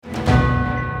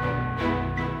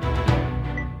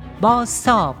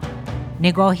بازتاب،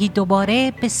 نگاهی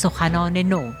دوباره به سخنان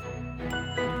نو.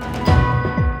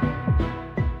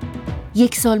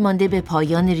 1 سال مانده به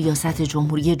پایان ریاست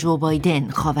جمهوری جو بایدن،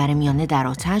 خاورمیانه در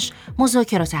آتش،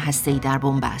 مذاکرات هسته‌ای در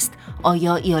بنبست.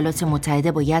 آیا ایالات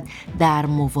متحده باید در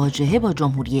مواجهه با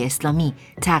جمهوری اسلامی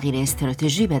تغییر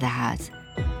استراتژی بدهد؟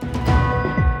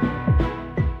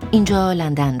 اینجا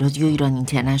لندن، رادیو ایران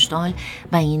اینترنشنال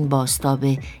و این بازتاب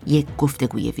یک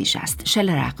گفتگوی ویژه است.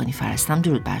 شلر حقانی فرستم،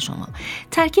 درود بر شما.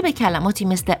 ترکیب کلماتی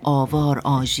مثل آوار،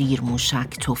 آژیر، موشک،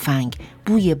 تفنگ،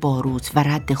 بوی باروت و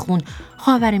رد خون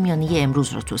خاورمیانه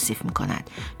امروز را توصیف می‌کند.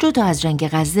 جدا از جنگ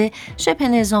غزه، شبه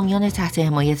نظامیان تحت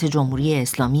حمایت جمهوری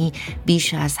اسلامی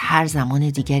بیش از هر زمان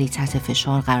دیگری تحت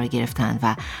فشار قرار گرفتند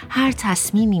و هر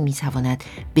تصمیمی می‌تواند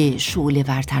به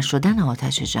شعله‌ورتر شدن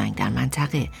آتش جنگ در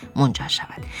منطقه منجر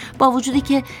شود. با وجودی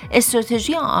که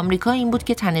استراتژی آمریکا این بود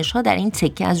که تنش‌ها در این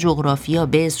تکه از جغرافیا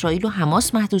به اسرائیل و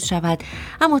حماس محدود شود،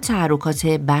 اما تحرکات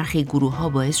برخی گروه‌ها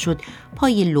باعث شد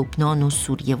پای لبنان و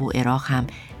سوریه و عراق هم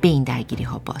به این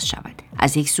درگیری‌ها باز شود.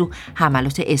 از یک سو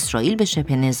حملات اسرائیل به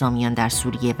شبه نظامیان در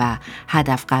سوریه و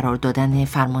هدف قرار دادن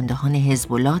فرماندهان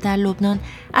حزب الله در لبنان،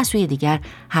 از سوی دیگر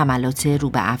حملات رو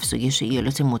به افزایش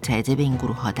ایالات متحده به این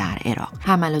گروه‌ها در عراق.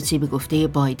 حملاتی به گفته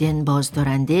بایدن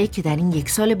بازدارنده که در این 1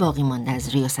 سال باقی مانده از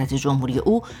ریاست جمهوری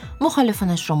او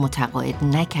مخالفانش را متقاعد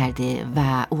نکرده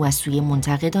و او از سوی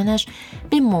منتقدانش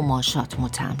به مماشات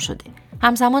متهم شده.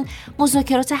 همزمان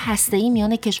مذاکرات هسته‌ای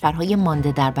میان کشورهای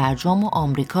مانده در برجام و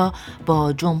آمریکا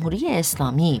با جمهوری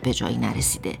اسلامی به جایی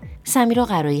نرسیده. سمیرا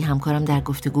قرایی همکارم در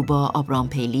گفتگو با آبرام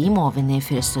پیلی، معاون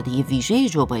فرستاده ویژه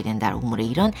جو بایدن در امور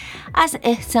ایران، از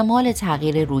احتمال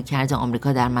تغییر رویکرد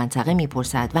آمریکا در منطقه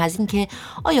میپرسد و از اینکه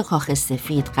آیا کاخ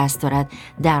سفید قصد دارد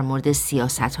در مورد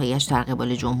سیاست‌هایش در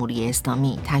قبال جمهوری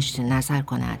اسلامی تجدید نظر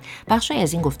کند. بخشی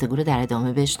از این گفتگو رو در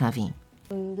ادامه بشنویم.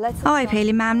 آقای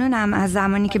پیلی، ممنونم از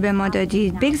زمانی که به ما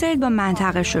دادید. بگذارید با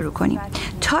منطقه شروع کنیم.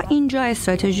 تا اینجا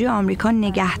استراتژی آمریکا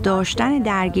نگه داشتن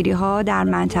درگیری‌ها در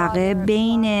منطقه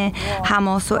بین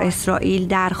حماس و اسرائیل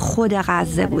در خود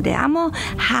غزه بوده، اما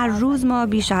هر روز ما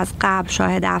بیش از قبل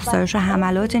شاهد افزایش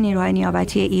حملات نیروهای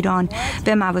نیابتی ایران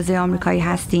به مواضع آمریکایی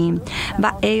هستیم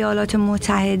و ایالات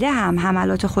متحده هم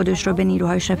حملات خودش رو به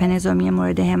نیروهای شبه نظامی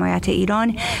مورد حمایت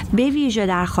ایران به ویژه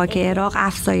در خاک عراق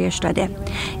افزایش داده.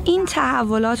 این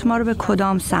تحولات ما رو به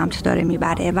کدام سمت داره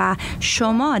میبره و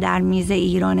شما در میز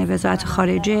ایران وزارت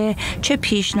خارجه چه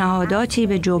پیشنهاداتی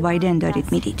به جو بایدن دارید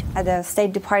میدید؟ The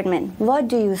State Department, what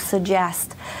do you suggest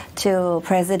to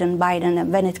President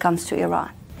Biden when it comes to Iran?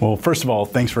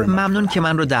 ممنون که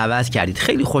من رو دعوت کردید.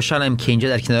 خیلی خوشحالم که اینجا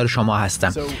در کنار شما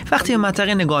هستم. وقتی به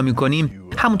منطقه نگاه می‌کنیم،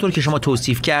 همونطور که شما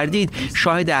توصیف کردید،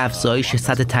 شاهد افزایش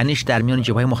سطح تنش در میان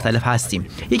جبهه‌های مختلف هستیم.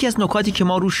 یکی از نکاتی که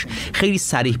ما روش خیلی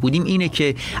صریح بودیم اینه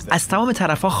که از تمام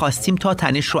طرف‌ها خواستیم تا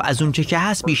تنش رو از اونچه که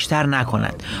هست بیشتر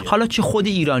نکنند. حالا چه خود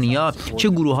ایرانی‌ها، چه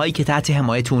گروه‌هایی که تحت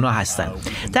حمایت اونها هستن.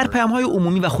 در پیام‌های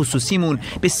عمومی و خصوصیمون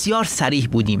بسیار صریح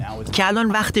بودیم که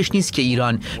الان وقتش نیست که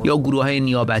ایران یا گروه‌های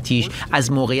نیابتیش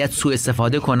از موقعیت سوء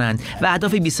استفاده کنند و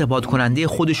اهداف بی‌ثبات کننده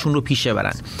خودشون رو پیش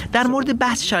ببرند. در مورد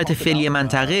بحث شرایط فعلی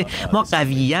منطقه، ما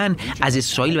قویاً از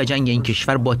اسرائیل و جنگ این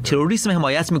کشور با تروریسم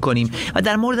حمایت می‌کنیم و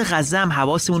در مورد غزه هم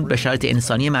حواسمون به شرایط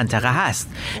انسانی منطقه هست.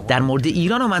 در مورد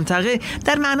ایران و منطقه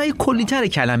در معنای کلی‌تر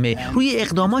کلمه روی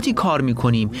اقداماتی کار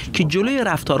می‌کنیم که جلوی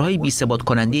رفتارهای بی‌ثبات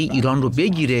کننده ایران رو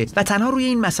بگیره و تنها روی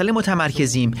این مسئله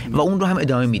متمرکزیم و اون رو هم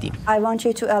ادامه میدیم.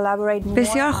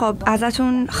 بسیار خوب،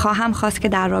 ازتون خواهم خواست که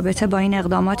در رابطه با این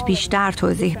اقدامات بیشتر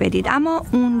توضیح بدید. اما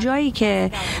اونجایی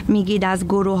که میگید از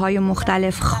گروه‌های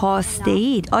مختلف خواسته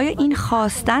اید، آیا این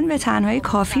خواستن به تنهایی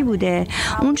کافی بوده؟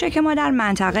 اونچه که ما در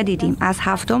منطقه دیدیم از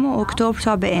 7 اکتبر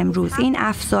تا به امروز، این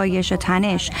افزایش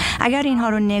تنش، اگر اینها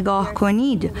رو نگاه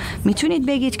کنید میتونید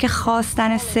بگید که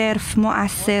خواستن صرف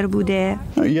مؤثر بوده؟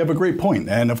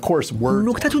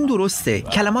 نکتتون درسته،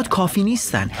 کلمات کافی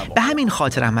نیستن. به همین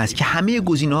خاطر هم هست که همه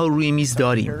گزینه‌ها رو روی میز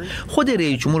داریم. خود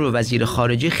رئیس جمهور و وزیر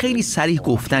خارجه خیلی صریح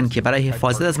گفتن که برای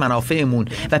حفاظت از منافعمون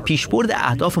و پیشبرد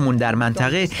اهدافمون در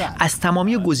منطقه از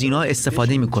تمامی گزینه‌ها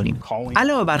استفاده می‌کنیم.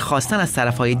 علاوه بر خواستن از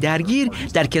طرف‌های درگیر،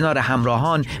 در کنار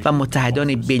همراهان و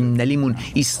متحدان بین‌المللیمون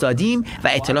ایستادیم و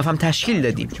ائتلاف هم تشکیل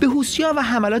دادیم. به حوثی‌ها و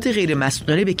حملات غیر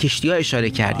مسئولانه به کشتی‌ها اشاره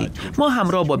کردید. ما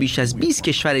همراه با بیش از 20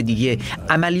 کشور دیگه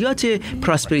عملیات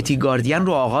پراسپریتی گاردین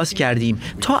رو آغاز کردیم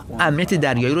تا امنیت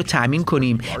دریایی رو تأمین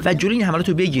کنیم و جلوی این حملات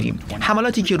رو بگیریم.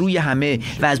 حملاتی که روی همه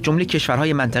و از جمله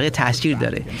کشورهای منطقه تاثیر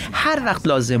داره. هر وقت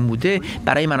لازم بوده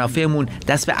برای منافعمون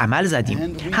دست به عمل زدیم.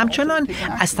 همچنان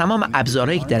از تمام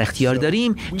ابزارهایی که در اختیار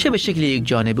داریم، چه به شکل یک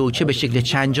جانبه و چه به شکل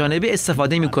چند جانبه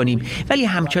استفاده می‌کنیم، ولی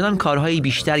همچنان کارهای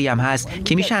بیشتری هم هست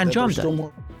که میشه انجام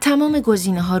داد. تمام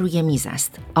گزینه‌ها روی میز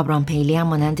است. آبرام پیلی هم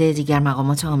مانند دیگر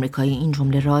مقامات آمریکایی این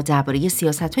جمله را درباره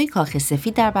سیاست‌های کاخ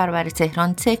سفید در برابر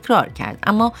تهران تکرار کرد،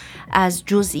 اما از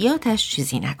جزئیاتش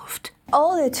چیزی نگفت.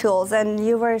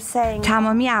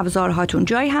 تمامی ابزارهاتون،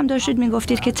 جایی هم داشتید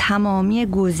میگفتید که تمامی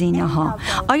گزینه‌ها.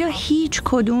 آیا هیچ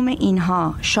کدوم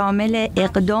اینها شامل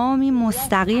اقدامی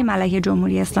مستقیم علیه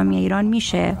جمهوری اسلامی ایران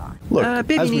میشه؟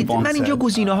 ببینید، من اینجا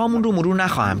گزینه‌هامون رو مرور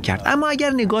نخواهم کرد، اما اگر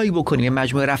نگاهی بکنیم به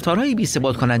مجموعه رفتارهای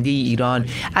بی‌ثبات کننده ایران،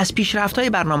 از پیشرفت‌های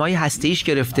برنامه‌های هسته‌ایش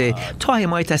گرفته تا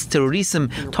حمایت از تروریسم،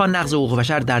 تا نقض حقوق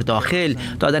بشر در داخل،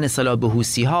 دادن سلاح به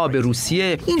حوثی‌ها، به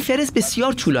روسیه، این فهرست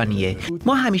بسیار طولانیه.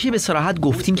 ما همیشه به صراحت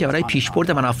گفتیم که برای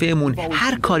پیشبرد منافعمون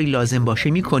هر کاری لازم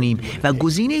باشه می‌کنیم و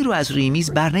گزینه‌ای رو از روی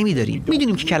میز برنمی‌داریم.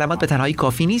 می‌دونیم که کلمات به تنهایی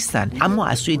کافی نیستن، اما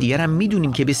از سوی دیگر هم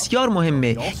می‌دونیم که بسیار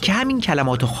مهمه که همین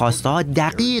کلمات و خواسته‌ها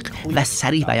دقیق و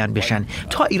صریح بیان بشن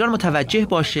تا ایران متوجه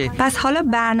باشه. پس حالا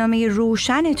برنامه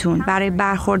روشنتون برای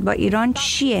برخورد با ایران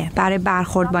چیه؟ برای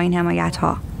برخورد با این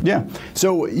حمایت‌ها؟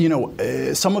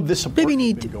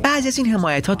 ببینید، بعضی از این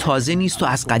حمایت‌ها تازه نیست و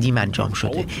از قدیم انجام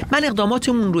شده. من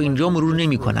اقداماتمون رو اینجا مرور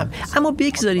نمی‌کنم، اما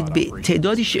بگذارید به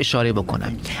تعدادیش اشاره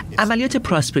بکنم. عملیات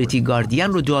پراسپریتی گاردین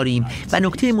رو داریم و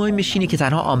نکته مهمش اینه که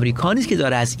تنها آمریکا نیست که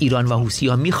داره از ایران و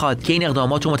حوثی‌ها می‌خواد که این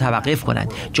اقدامات رو متوقف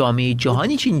کنند. جامعه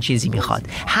جهانی چنین چیزی می‌خواد.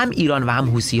 هم ایران و هم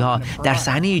حوثی‌ها در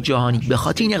صحنه جهانی به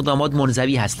خاطر این اقدامات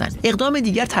منزوی هستند. اقدام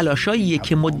دیگر تلاشاییه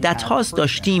که مدت‌هاست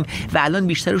داشتیم و الان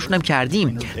بیشترشون هم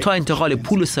کردیم تا انتقال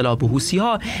پول و سلاح به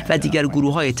حوثی‌ها و دیگر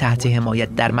گروه‌های تحت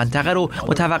حمایت در منطقه رو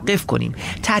متوقف کنیم.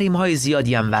 تحریم‌های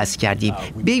زیادی هم وضع کردیم،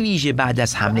 به ویژه بعد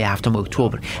از حمله 7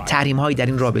 اکتبر. تحریم‌های در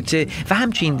این رابطه و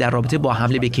همچنین در رابطه با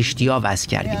حمله به کشتی‌ها وضع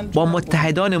کردیم. با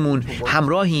متحدانمون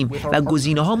همراهیم و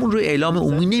گزینه‌هامون رو اعلام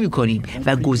عمومی نمی‌کنیم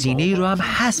و گزینه‌ای رو هم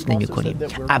حذف نمی‌کنیم.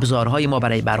 ابزارهای ما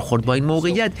برای برخورد با این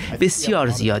موقعیت بسیار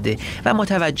زیاده و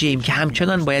متوجهیم که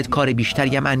همچنان باید کار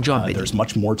بیشتری هم انجام بدیم.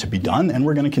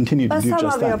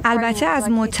 البته از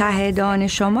متحدان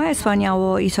شما اسپانیا و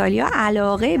ایتالیا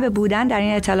علاقه به بودن در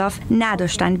این ائتلاف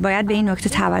نداشتند. باید به این نکته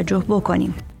توجه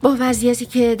بکنیم. با وضعیتی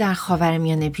که در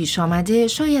خاورمیانه پیش آمده،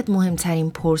 شاید مهمترین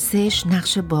پرسش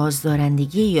نقش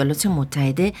بازدارندگی ایالات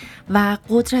متحده و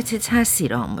قدرت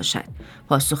تاثیر آن باشد.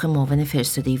 پاسخ معاون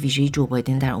فرستاده ویژه جو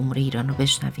بایدن در امور ایران رو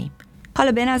بشنویم.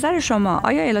 حالا به نظر شما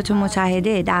آیا ایالات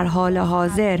متحده در حال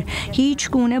حاضر هیچ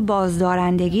گونه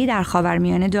بازدارندگی در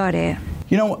خاورمیانه داره؟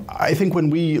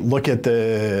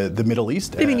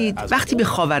 ببینید، وقتی به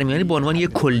خاورمیانه به عنوان یک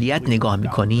کلیت نگاه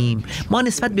می‌کنیم، ما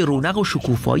نسبت به رونق و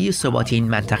شکوفایی ثبات این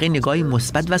منطقه نگاهی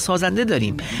مثبت و سازنده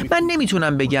داریم. من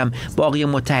نمیتونم بگم باقی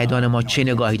متحدان ما چه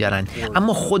نگاهی دارن،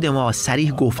 اما خود ما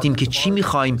صریح گفتیم که چی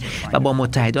می‌خوایم و با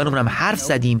متحدانمون هم حرف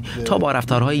زدیم تا با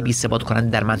رفتارهای بی‌ثبات کننده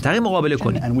در منطقه مقابله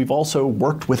کنیم.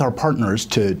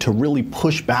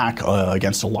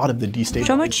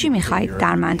 شما چی می‌خواید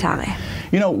در منطقه؟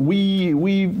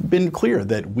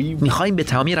 میخوایم به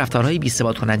تمامی رفتارهای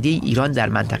بی‌ثبات کننده ایران در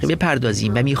منطقه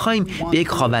بپردازیم و میخوایم به یک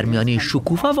خاورمیانه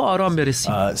شکوفا و آرام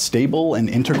برسیم.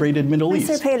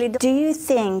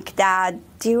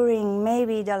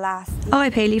 آقای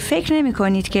پیلی، فکر نمی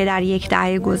کنید که در یک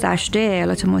دهه گذشته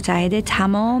ایالات متحده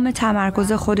تمام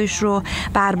تمرکز خودش رو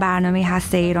بر برنامه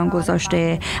هسته ایران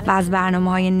گذاشته و از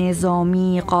برنامه‌های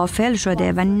نظامی غافل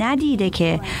شده و ندیده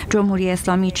که جمهوری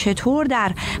اسلامی چطور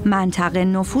در منطقه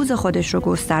نفوذ خودش رو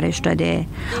گسترش داده؟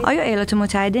 آیا ایالات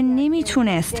متحده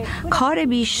نمیتونست کار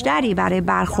بیشتری برای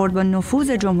برخورد با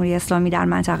نفوذ جمهوری اسلامی در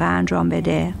منطقه انجام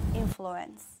بده؟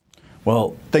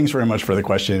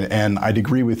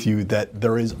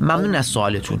 ممنون از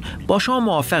سوالتون. با شما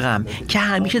موافقم که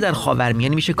همیشه در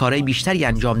خاورمیانه میشه کارهای بیشتری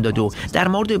انجام داد و در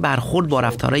مورد برخورد با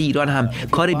رفتارهای ایران هم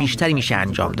کار بیشتری میشه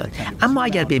انجام داد. اما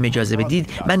اگر بهم اجازه بدید،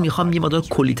 من میخوام یه مقدار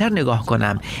کلی‌تر نگاه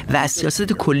کنم و از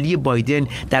سیاست کلی بایدن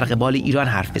در قبال ایران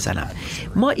حرف بزنم.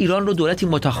 ما ایران رو دولتی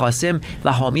متخاصم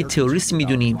و حامی تروریسم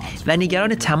میدونیم و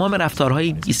نگران تمام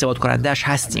رفتارهای بی‌ثبات کننده‌اش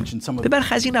هستیم. به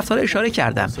برخی از این رفتارها اشاره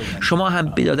کردم. شما هم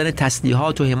به دادن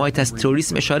تسلیحات و حمایت از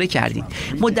تروریسم اشاره کردید.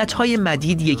 مدت‌های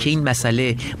مدیدیه که این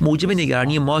مسئله موجب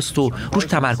نگرانی ماست و روش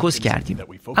تمرکز کردیم.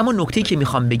 اما نکته‌ای که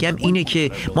میخوام بگم اینه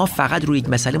که ما فقط روی یک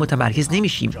مسئله متمرکز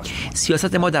نمیشیم.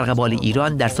 سیاست ما در قبال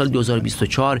ایران در سال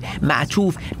 2024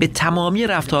 معطوف به تمامی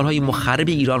رفتارهای مخرب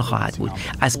ایران خواهد بود.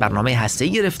 از برنامه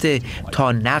هسته‌ای گرفته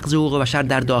تا نقض حقوق بشر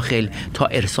در داخل تا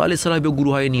ارسال سلاح به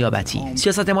گروه‌های نیابتی.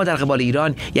 سیاست ما در قبال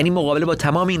ایران یعنی مقابله با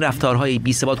تمام این رفتارهای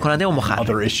بی‌ثبات کننده و مخرب.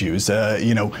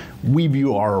 We view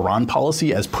our Iran policy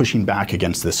as pushing back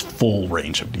against this full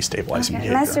range of destabilizing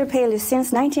behavior. Mr. Paley,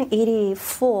 since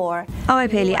 1984. آقای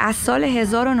پیلی، از سال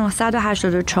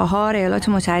 1984 ایالات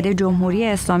متحده جمهوری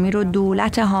اسلامی رو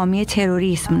دولت حامی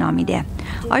تروریسم نامیده.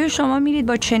 آیا شما میرید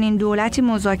با چنین دولتی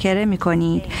مذاکره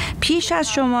میکنید؟ پیش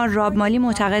از شما راب مالی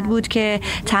معتقد بود که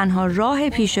تنها راه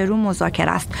پیش رو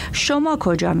مذاکره است. شما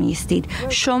کجا میستید؟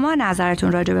 شما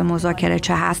نظرتون راجع به مذاکره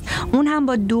چه هست؟ اون هم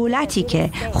با دولتی که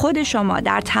خود شما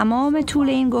در تمام طول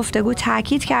این گفتگو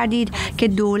تاکید کردید که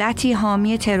دولتی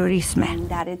حامی تروریسمه.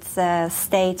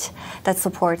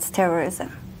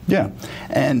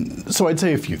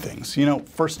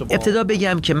 ابتدا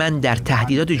بگم که من در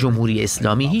تهدیدات جمهوری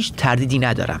اسلامی هیچ تردیدی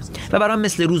ندارم و برام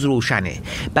مثل روز روشنه.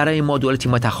 برای ما دولتی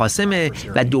متخاصمه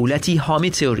و دولتی حامی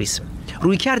تروریسم.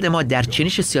 رویکرد ما در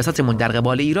چنش سیاستمون در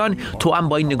قبال ایران توأم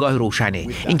با این نگاه روشنه،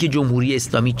 اینکه جمهوری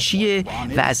اسلامی چیه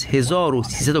و از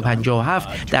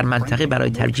 1357 در منطقه برای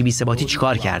ترجیح بی‌ثباتی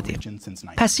چیکار کرده.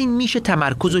 پس این میشه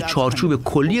تمرکز و چارچوب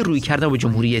کلی رویکرد با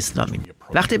جمهوری اسلامی.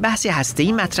 وقتی بحث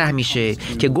هسته‌ای مطرح میشه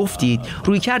که گفتید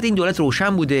رویکرد این دولت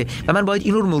روشن بوده و من باید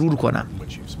این رو مرور کنم.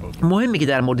 مهمه که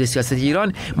در مورد سیاست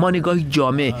ایران ما نگاهی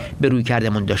جامع به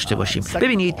رویکردمون داشته باشیم.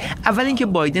 ببینید، اول اینکه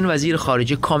بایدن وزیر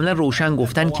خارجه کاملا روشن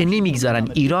گفتن که نمیگذارن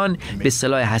ایران به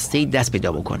سلاح هسته‌ای دست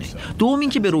پیدا بکنه. دوم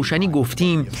اینکه به روشنی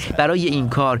گفتیم برای این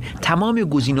کار تمام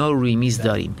گزینه‌ها رو روی میز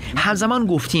داریم. همزمان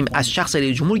گفتیم از شخص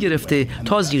رئیس جمهور گرفته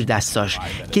تا زیر دستاش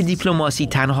که دیپلماسی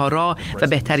تنها راه و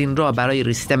بهترین راه برای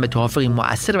رسیدن به توافقی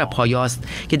مؤثر و پایاست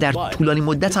که در طولانی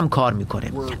مدت هم کار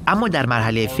میکنه. اما در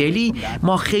مرحله فعلی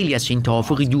ما خیلی از این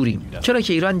توافقی دوریم، چرا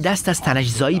که ایران دست از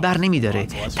تنش‌زایی بر نمی‌داره.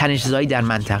 تنش‌زایی در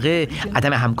منطقه،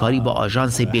 عدم همکاری با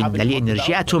آژانس بین‌المللی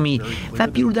انرژی اتمی و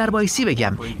بیرون در بایسی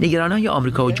بگم نگرانی‌های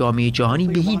آمریکا و جامعه جهانی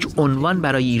به هیچ عنوان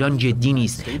برای ایران جدی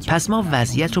نیست. پس ما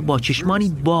وضعیت رو با چشمانی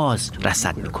باز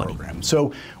رصد می‌کنیم.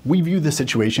 So we view the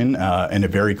situation in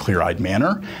a very clear-eyed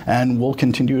manner and we'll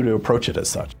continue to approach it as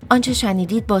such. آنچه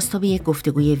شنیدید بازتاب یک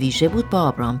گفتگوی ویژه بود با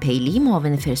آبرام پیلی،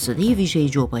 معاون فرستاده ویژه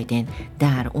جو بایدن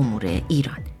در امور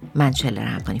ایران. من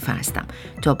فرستاده فرستم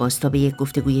تا بازتاب یک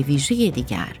گفتگوی ویژه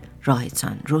دیگر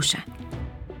راهتان روشن.